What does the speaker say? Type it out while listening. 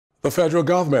The federal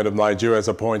government of Nigeria has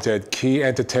appointed key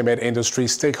entertainment industry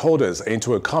stakeholders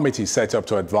into a committee set up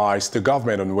to advise the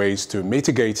government on ways to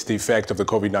mitigate the effect of the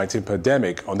COVID-19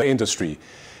 pandemic on the industry.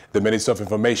 The Minister of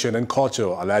Information and Culture,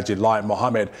 Alhaji Lai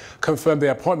Mohammed, confirmed the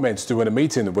appointments during a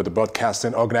meeting with the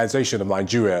Broadcasting Organization of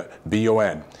Nigeria,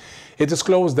 BON. He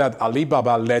disclosed that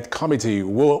Alibaba-led committee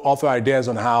will offer ideas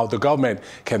on how the government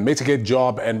can mitigate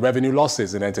job and revenue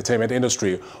losses in the entertainment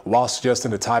industry while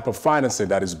suggesting the type of financing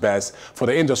that is best for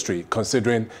the industry,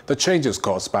 considering the changes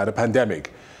caused by the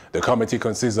pandemic. The committee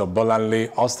consists of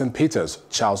Bolanle Austin Peters,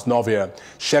 Charles Novia,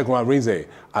 Segun Arinze,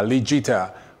 Ali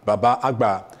Jita, Baba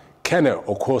Agba, Kenneth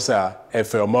Okosa,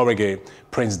 Efe Omorege,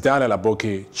 Prince Daniel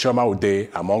Aboki, Choma Ude,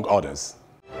 among others.